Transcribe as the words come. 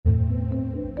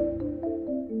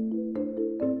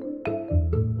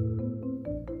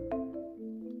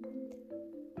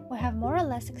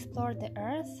has explored the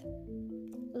Earth,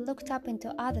 looked up into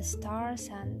other stars,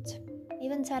 and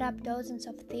even set up dozens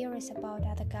of theories about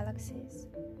other galaxies.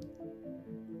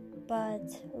 But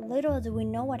little do we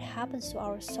know what happens to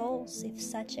our souls, if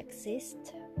such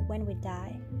exist, when we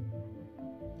die,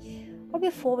 or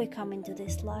before we come into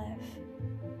this life.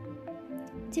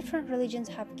 Different religions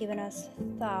have given us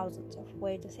thousands of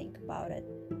ways to think about it,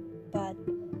 but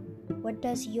what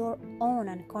does your own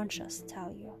unconscious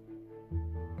tell you?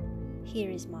 Here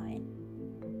is mine.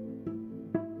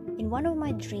 In one of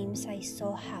my dreams, I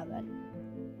saw heaven.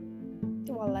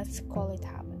 Well, let's call it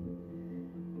heaven.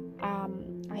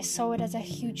 I saw it as a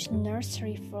huge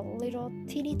nursery for little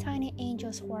teeny tiny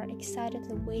angels who are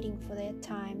excitedly waiting for their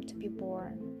time to be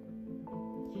born.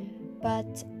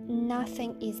 But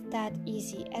nothing is that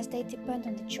easy, as they depend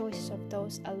on the choices of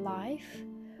those alive,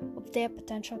 of their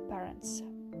potential parents,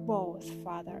 both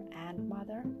father and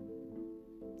mother.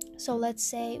 So let's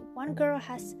say one girl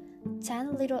has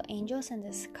 10 little angels in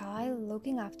the sky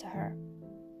looking after her.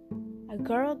 A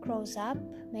girl grows up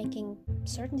making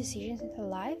certain decisions in her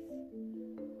life,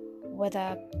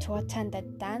 whether to attend a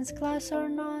dance class or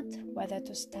not, whether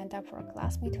to stand up for a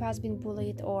classmate who has been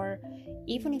bullied, or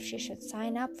even if she should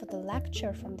sign up for the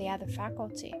lecture from the other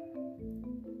faculty.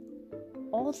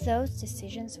 All those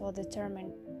decisions will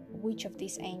determine which of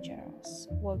these angels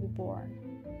will be born.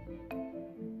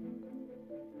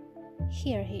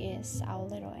 Here he is, our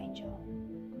little angel,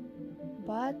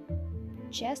 but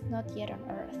just not yet on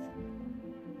Earth.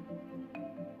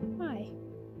 Why?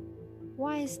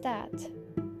 Why is that?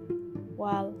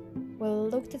 Well, we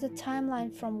looked at the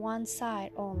timeline from one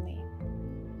side only.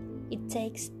 It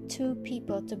takes 2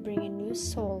 people to bring a new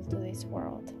soul to this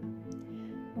world.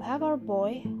 We have our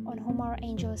boy, on whom our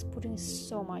angel is putting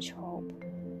so much hope.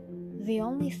 The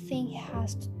only thing he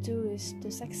has to do is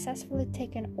to successfully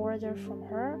take an order from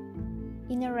her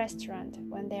in a restaurant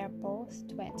when they are both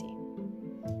 20.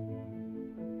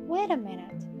 Wait a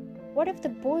minute. What if the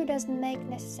boy doesn't make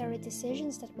necessary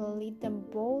decisions that will lead them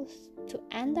both to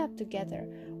end up together?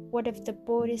 What if the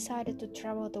boy decided to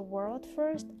travel the world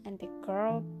first and the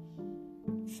girl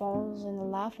falls in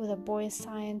love with a boy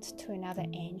assigned to another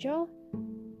angel?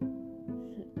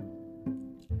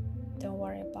 Don't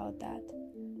worry about that.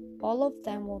 All of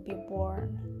them will be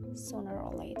born sooner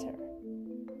or later.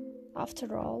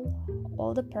 After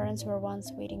all the parents were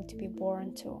once waiting to be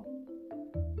born too.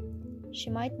 She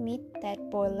might meet that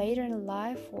boy later in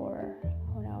life, or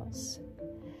who knows,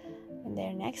 in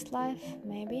their next life,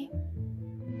 maybe.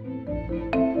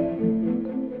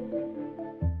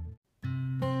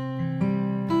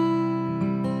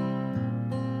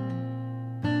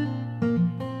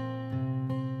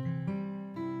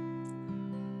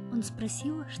 Он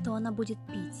спросил, что она будет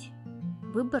пить.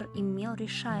 Выбор имел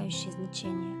решающее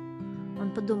значение.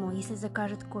 Он подумал, если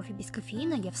закажет кофе без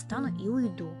кофеина, я встану и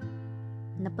уйду.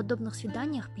 На подобных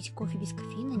свиданиях пить кофе без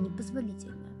кофеина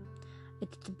непозволительно.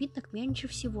 Этот напиток меньше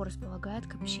всего располагает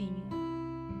к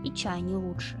общению. И чай не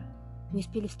лучше. Не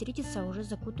успели встретиться, а уже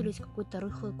закутались в какой-то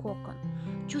рыхлый кокон.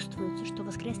 Чувствуется, что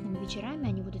воскресными вечерами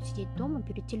они будут сидеть дома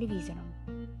перед телевизором.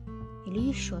 Или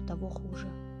еще того хуже.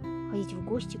 Ходить в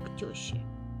гости к теще.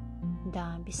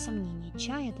 Да, без сомнения,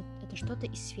 чай это что-то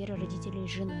из сферы родителей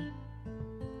жены.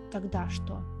 Тогда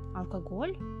что?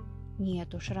 Алкоголь?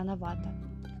 Нет уж, рановато.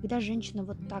 Когда женщина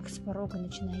вот так с порога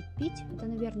начинает пить, это,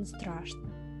 наверное, страшно.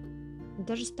 Но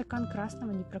даже стакан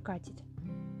красного не прокатит.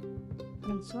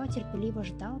 Франсуа терпеливо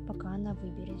ждал, пока она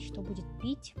выберет, что будет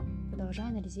пить, продолжая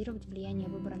анализировать влияние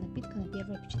выбора напитка на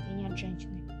первое впечатление от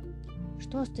женщины.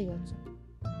 Что остается?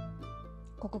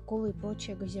 Кока-кола и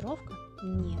прочая газировка?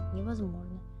 Нет,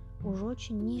 невозможно. Уж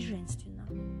очень неженственно.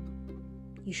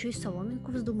 Еще и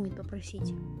соломинку вздумает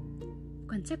попросить. В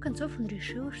конце концов он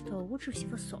решил, что лучше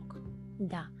всего сок.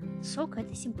 Да, сок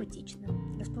это симпатично,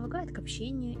 располагает к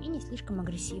общению и не слишком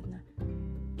агрессивно.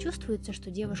 Чувствуется, что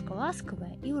девушка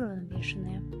ласковая и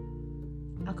уравновешенная.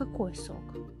 А какой сок?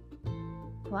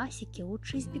 Классики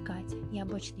лучше избегать,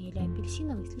 яблочный или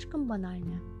апельсиновый слишком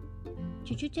банально.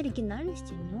 Чуть-чуть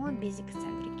оригинальности, но без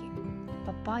эксцентрики.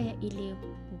 Папайя или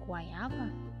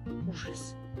гуаява?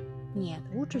 Ужас. Нет,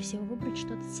 лучше всего выбрать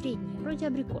что-то среднее, вроде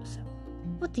абрикоса.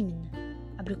 Вот именно,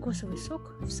 абрикосовый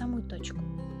сок в самую точку.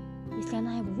 Если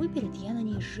она его выберет, я на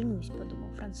ней женюсь, подумал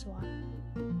Франсуа.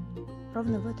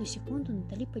 Ровно в эту секунду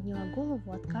Натали подняла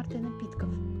голову от карты напитков,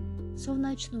 словно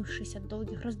очнувшись от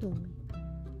долгих раздумий.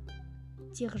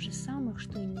 Тех же самых,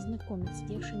 что и незнакомец,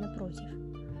 сидевший напротив.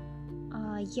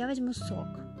 Я возьму сок.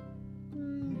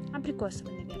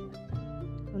 Абрикосовый,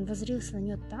 наверное. Он воззрился на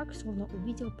нее так, словно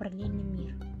увидел параллельный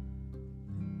мир.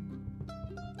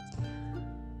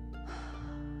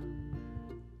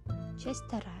 Часть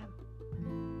 2.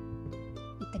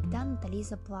 Тогда Натали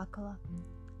заплакала.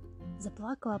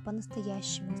 Заплакала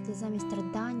по-настоящему, слезами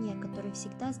страдания, которые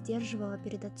всегда сдерживала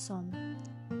перед отцом.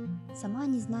 Сама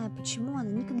не зная почему, она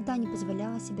никогда не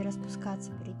позволяла себе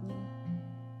распускаться перед ним.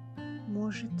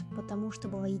 Может, потому что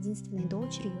была единственной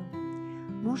дочерью?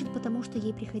 Может, потому что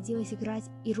ей приходилось играть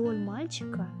и роль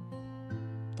мальчика,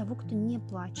 того, кто не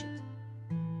плачет.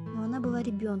 Но она была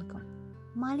ребенком,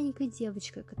 маленькой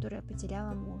девочкой, которая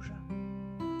потеряла мужа.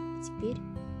 И теперь,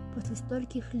 после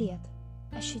стольких лет,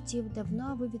 ощутив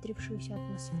давно выветрившуюся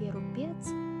атмосферу Пец,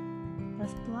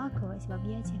 расплакалась в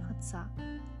объятиях отца,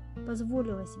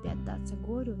 позволила себе отдаться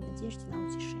горю в надежде на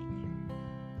утешение.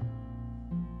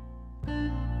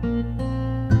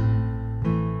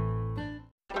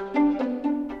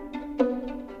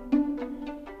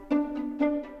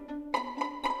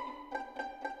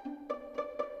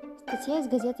 Статья из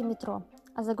газеты «Метро»,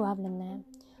 озаглавленная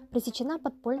 «Пресечена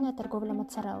подпольная торговля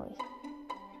моцареллой».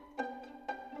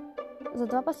 За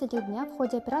 2 последних дня в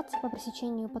ходе операции по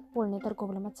пресечению подпольной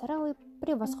торговли моцареллой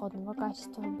превосходного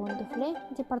качества в Бондуфле,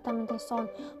 департаменте Сон,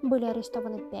 были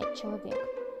арестованы 5 человек.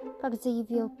 Как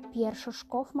заявил Пьер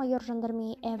Шушков, майор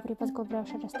жандармерии Эври,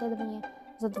 возглавлявший расследование,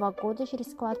 за 2 года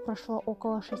через склад прошло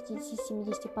около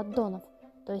 60-70 поддонов,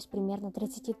 то есть примерно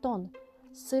 30 тонн.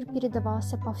 Сыр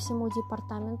передавался по всему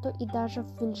департаменту и даже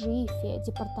в Вильжиифе,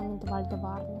 департамент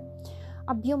Валь-де-Варне.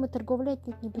 Объемы торговли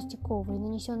отнюдь не пустяковые,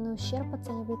 нанесенный ущерб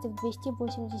оценивается в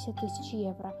 280 тысяч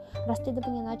евро.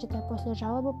 Расследование, начатое после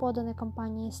жалобы, поданной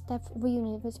компанией СТЭФ в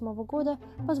июне 2008 года,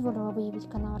 позволило выявить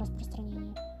канал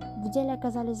распространения. В деле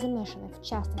оказались замешаны, в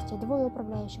частности, 2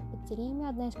 управляющих пиццериями,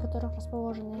 одна из которых,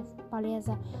 расположенная в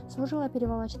Палеза, служила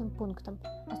перевалочным пунктом.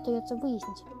 Остается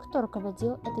выяснить, кто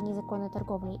руководил этой незаконной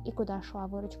торговлей и куда шла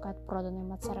выручка от проданной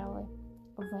моцареллы.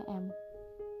 ВМ.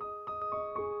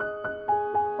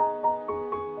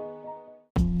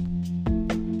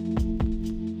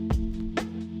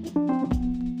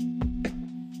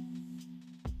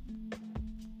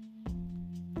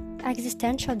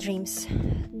 Existential Dreams,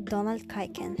 Donald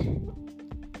Kuijken.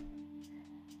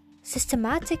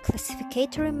 Systematic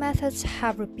classificatory methods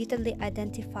have repeatedly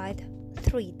identified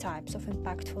 3 types of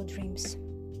impactful dreams: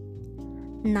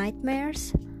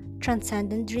 nightmares,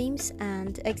 transcendent dreams,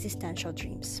 and existential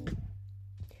dreams.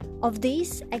 Of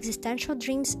these, existential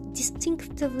dreams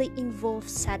distinctively involve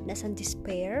sadness and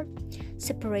despair,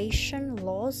 separation,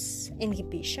 loss,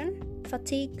 inhibition,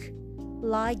 fatigue,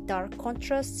 light dark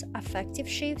contrasts, affective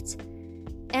shifts,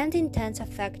 and intense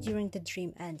affect during the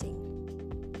dream ending.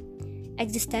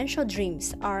 Existential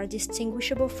dreams are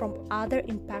distinguishable from other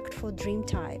impactful dream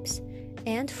types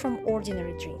and from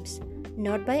ordinary dreams,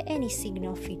 not by any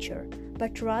signal feature,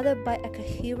 but rather by a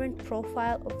coherent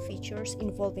profile of features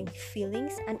involving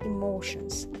feelings and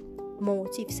emotions,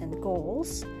 motives and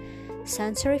goals,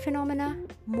 sensory phenomena,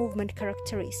 movement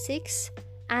characteristics,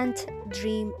 and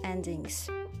dream endings.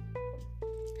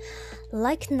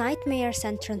 Like nightmares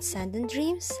and transcendent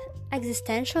dreams,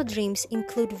 existential dreams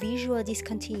include visual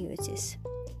discontinuities.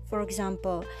 For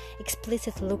example,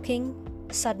 explicit looking,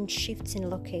 sudden shifts in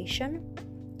location,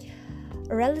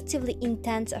 relatively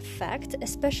intense affect,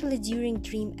 especially during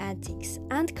dream endings,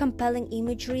 and compelling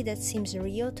imagery that seems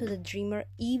real to the dreamer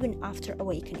even after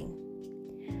awakening.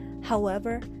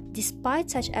 However, despite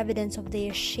such evidence of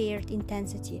their shared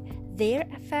intensity, their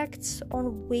effects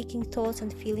on waking thoughts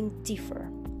and feelings differ.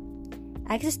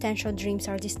 Existential dreams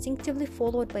are distinctively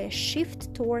followed by a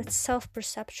shift towards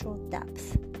self-perceptual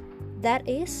depth. That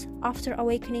is, after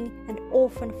awakening, and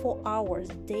often for hours,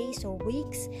 days, or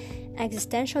weeks,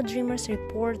 existential dreamers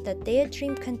report that their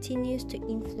dream continues to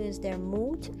influence their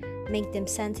mood, make them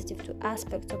sensitive to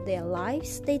aspects of their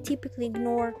lives they typically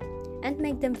ignore, and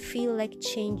make them feel like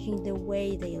changing the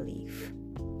way they live.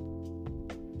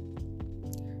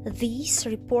 These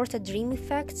reported dream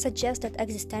effects suggest that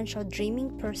existential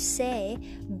dreaming per se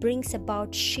brings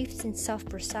about shifts in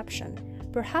self-perception,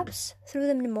 perhaps through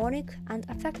the mnemonic and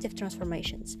affective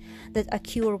transformations that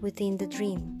occur within the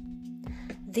dream.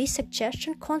 This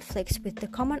suggestion conflicts with the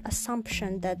common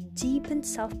assumption that deepened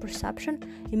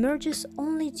self-perception emerges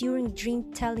only during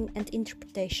dream telling and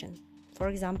interpretation, for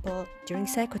example, during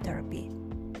psychotherapy.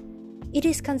 It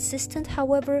is consistent,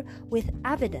 however, with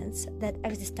evidence that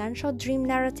existential dream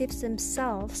narratives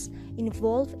themselves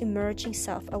involve emerging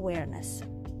self-awareness.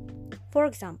 For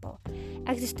example,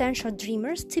 existential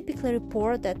dreamers typically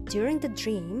report that during the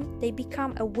dream they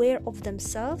become aware of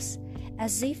themselves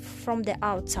as if from the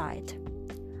outside.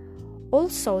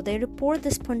 Also, they report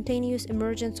the spontaneous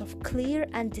emergence of clear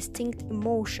and distinct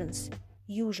emotions,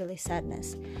 usually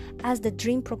sadness, as the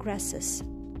dream progresses.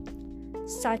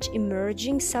 Such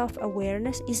emerging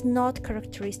self-awareness is not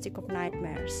characteristic of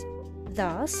nightmares.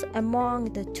 Thus,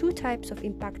 among the two types of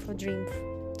impactful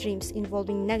dreams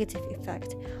involving negative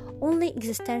effect, only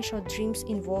existential dreams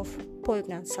involve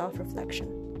poignant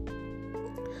self-reflection.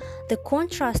 The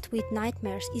contrast with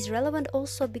nightmares is relevant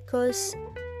also because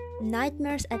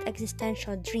nightmares and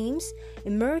existential dreams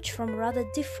emerge from rather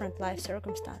different life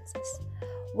circumstances.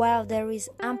 While there is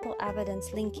ample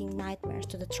evidence linking nightmares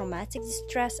to the traumatic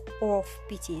distress of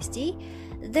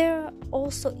PTSD, there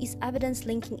also is evidence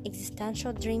linking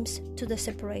existential dreams to the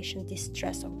separation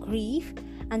distress of grief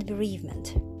and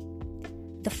bereavement.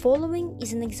 The following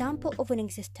is an example of an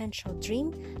existential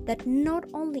dream that not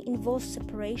only involves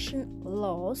separation,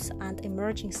 loss, and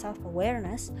emerging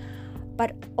self-awareness,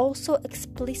 but also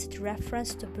explicit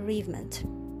reference to bereavement.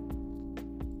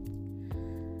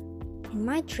 In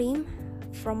my dream,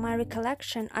 from my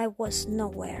recollection, I was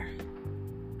nowhere.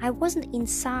 I wasn't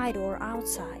inside or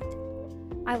outside.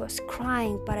 I was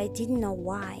crying, but I didn't know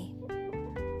why.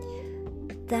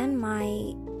 Then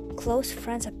my close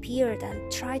friends appeared and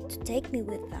tried to take me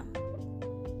with them.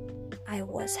 I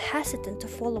was hesitant to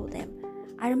follow them.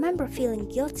 I remember feeling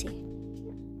guilty.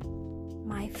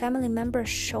 My family members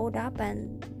showed up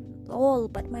and all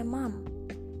but my mom.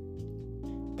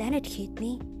 Then it hit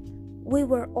me. We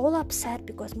were all upset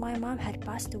because my mom had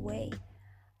passed away.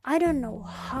 I don't know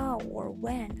how or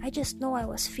when, I just know I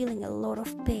was feeling a lot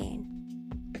of pain.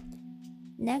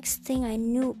 Next thing I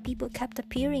knew, people kept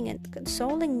appearing and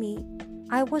consoling me.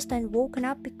 I was then woken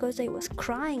up because I was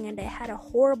crying and I had a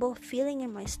horrible feeling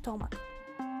in my stomach.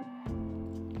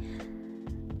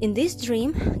 In this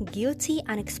dream, guilty,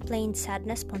 unexplained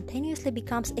sadness spontaneously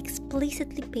becomes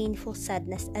explicitly painful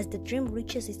sadness as the dream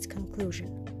reaches its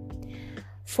conclusion.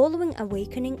 Following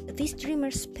awakening, this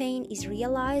dreamer's pain is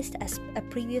realized as a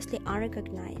previously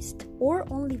unrecognized or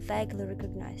only vaguely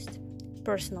recognized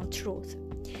personal truth.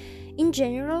 In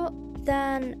general,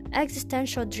 then,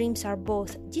 existential dreams are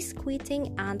both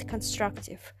disquieting and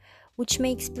constructive, which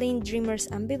may explain dreamers'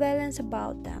 ambivalence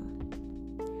about them.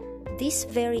 This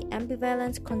very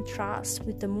ambivalence contrasts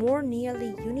with the more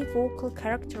nearly univocal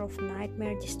character of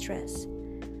nightmare distress.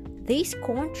 This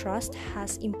contrast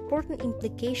has important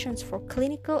implications for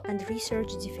clinical and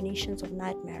research definitions of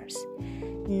nightmares.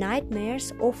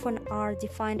 Nightmares often are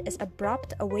defined as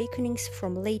abrupt awakenings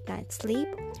from late-night sleep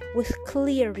with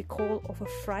clear recall of a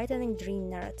frightening dream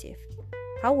narrative.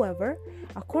 However,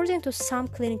 according to some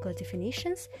clinical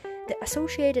definitions, the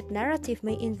associated narrative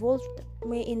may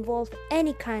involve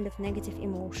any kind of negative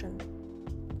emotion.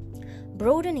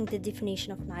 Broadening the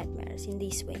definition of nightmares in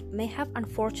this way may have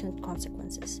unfortunate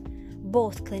consequences,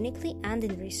 both clinically and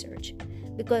in research,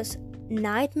 because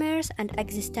nightmares and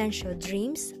existential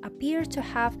dreams appear to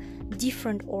have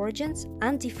different origins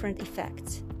and different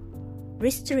effects.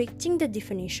 Restricting the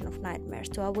definition of nightmares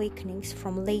to awakenings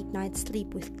from late-night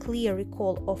sleep with clear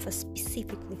recall of a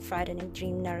specifically frightening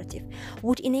dream narrative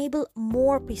would enable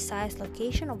more precise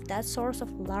location of that source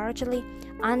of largely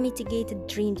unmitigated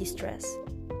dream distress.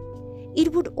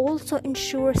 It would also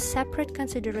ensure separate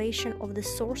consideration of the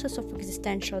sources of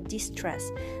existential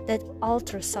distress that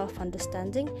alter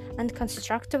self-understanding and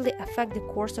constructively affect the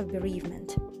course of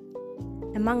bereavement.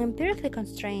 Among empirically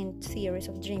constrained theories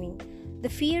of dreaming, the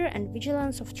fear and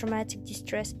vigilance of traumatic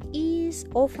distress is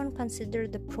often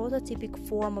considered the prototypic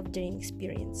form of dream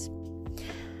experience.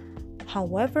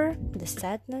 However, the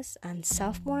sadness and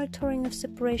self-monitoring of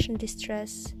separation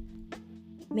distress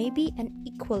may be an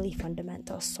equally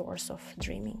fundamental source of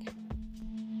dreaming.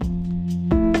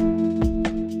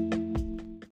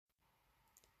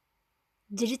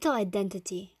 Digital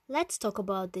identity. Let's talk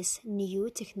about this new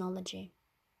technology.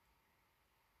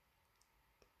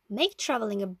 Make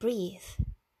traveling a breeze.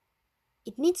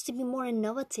 It needs to be more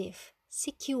innovative,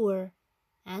 secure,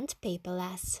 and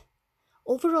paperless.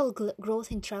 Overall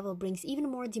growth in travel brings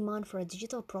even more demand for a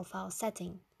digital profile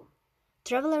setting.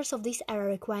 Travelers of this era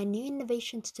require new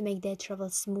innovations to make their travel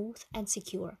smooth and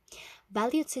secure.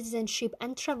 Valued citizenship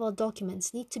and travel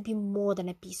documents need to be more than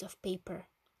a piece of paper.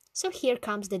 So here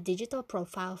comes the digital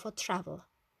profile for travel.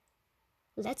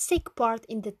 Let's take part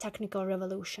in the technical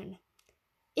revolution.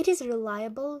 It is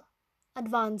reliable,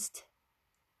 advanced,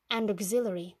 and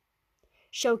auxiliary.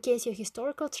 Showcase your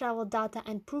historical travel data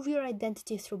and prove your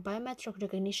identity through biometric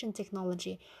recognition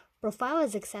technology. Profile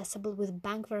is accessible with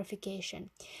bank verification.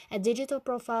 A digital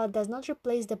profile does not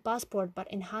replace the passport but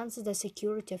enhances the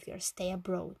security of your stay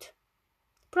abroad.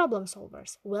 Problem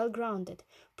solvers, well-grounded.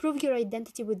 Prove your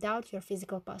identity without your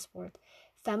physical passport.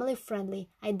 Family-friendly.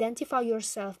 Identify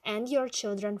yourself and your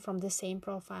children from the same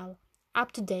profile.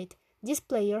 Up-to-date.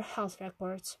 Display your health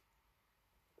records.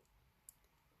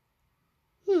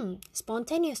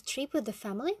 Spontaneous trip with the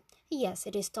family? Yes,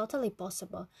 it is totally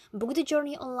possible. Book the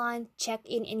journey online, check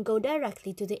in, and go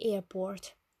directly to the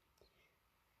airport.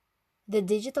 The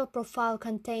digital profile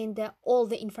contains all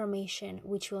the information,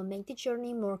 which will make the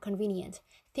journey more convenient.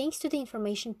 Thanks to the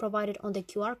information provided on the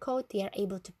QR code, they are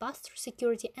able to pass through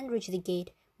security and reach the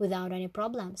gate without any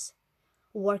problems.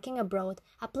 Working abroad,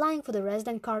 applying for the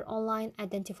resident card online,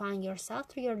 identifying yourself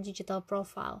through your digital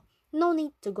profile. No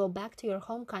need to go back to your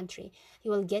home country.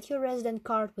 You will get your resident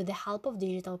card with the help of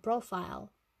digital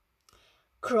profile.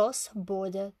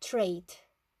 Cross-border trade.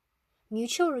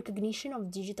 Mutual recognition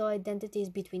of digital identities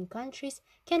between countries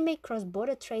can make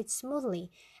cross-border trade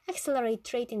smoothly, accelerate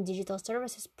trade in digital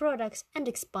services, products, and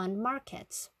expand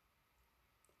markets.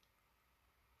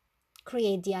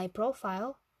 Create DI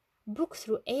profile. Book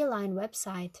through airline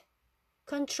website.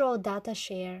 Control data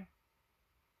share.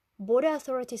 Border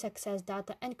authorities access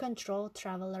data and control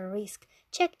traveler risk.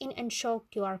 Check in and show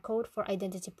QR code for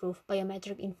identity proof,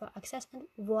 biometric info access, and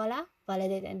voila,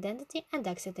 validate identity and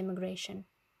exit immigration.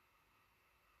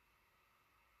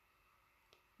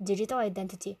 Digital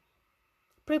identity.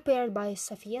 Prepared by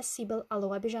Safia Sibel,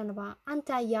 Aloha Bijanova,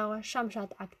 Anta Yawa,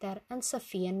 Shamshat Akhtar, and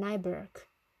Safia Nyberg.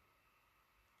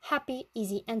 Happy,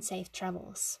 easy, and safe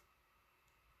travels.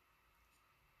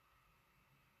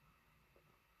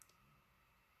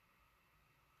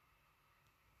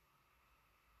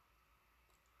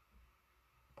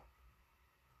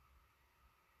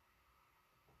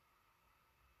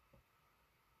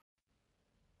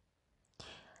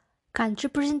 Country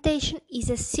presentation is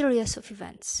a series of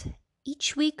events.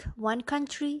 Each week, one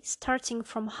country, starting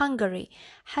from Hungary,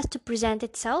 has to present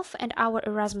itself, and our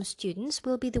Erasmus students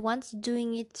will be the ones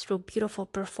doing it through beautiful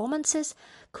performances,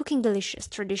 cooking delicious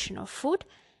traditional food,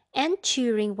 and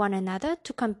cheering one another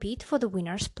to compete for the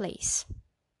winner's place.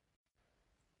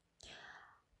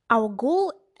 Our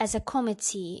goal as a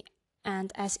committee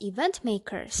and as event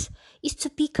makers is to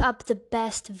pick up the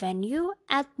best venue,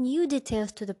 add new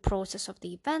details to the process of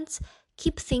the events,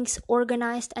 keep things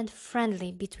organized and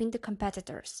friendly between the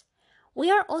competitors. We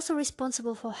are also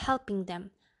responsible for helping them,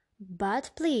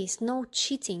 but please, no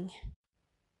cheating.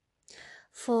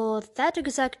 For that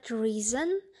exact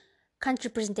reason,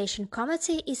 Country Presentation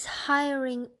Committee is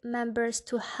hiring members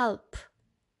to help.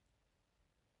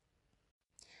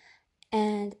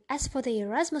 And as for the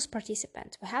Erasmus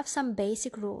participants, we have some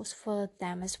basic rules for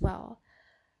them as well.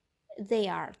 They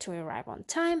are to arrive on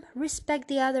time, respect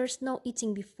the others, no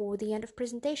eating before the end of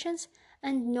presentations,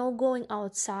 and no going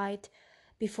outside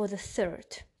before the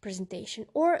third presentation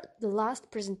or the last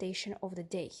presentation of the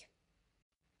day.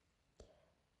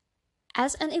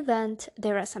 As an event,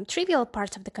 there are some trivial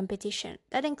parts of the competition.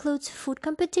 That includes food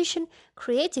competition,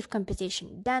 creative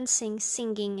competition, dancing,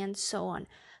 singing, and so on,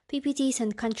 PPTs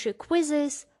and country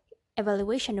quizzes,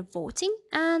 evaluation of voting,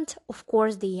 and of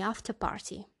course the after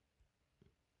party.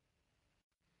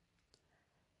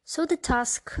 So the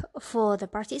task for the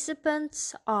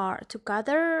participants are to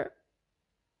gather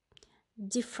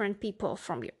different people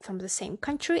from the same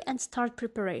country and start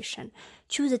preparation.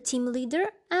 Choose a team leader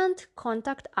and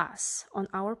contact us on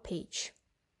our page.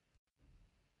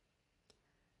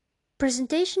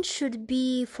 Presentation should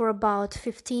be for about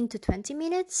 15 to 20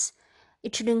 minutes.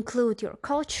 It should include your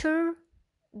culture,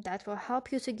 that will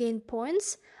help you to gain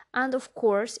points, and of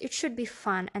course it should be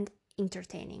fun and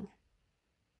entertaining.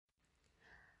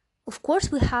 Of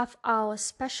course, we have our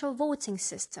special voting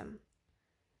system,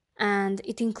 and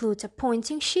it includes a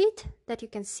pointing sheet that you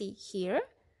can see here,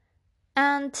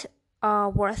 and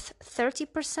worth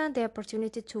 30% the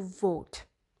opportunity to vote.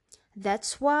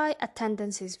 That's why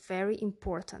attendance is very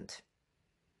important.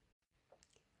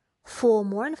 For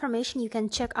more information, you can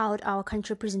check out our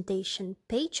country presentation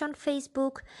page on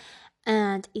Facebook,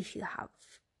 and if you have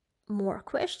more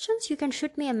questions, you can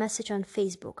shoot me a message on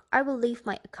Facebook. I will leave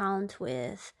my account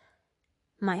with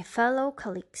my fellow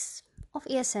colleagues of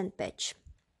ESN page.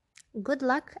 Good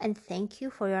luck and thank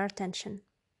you for your attention.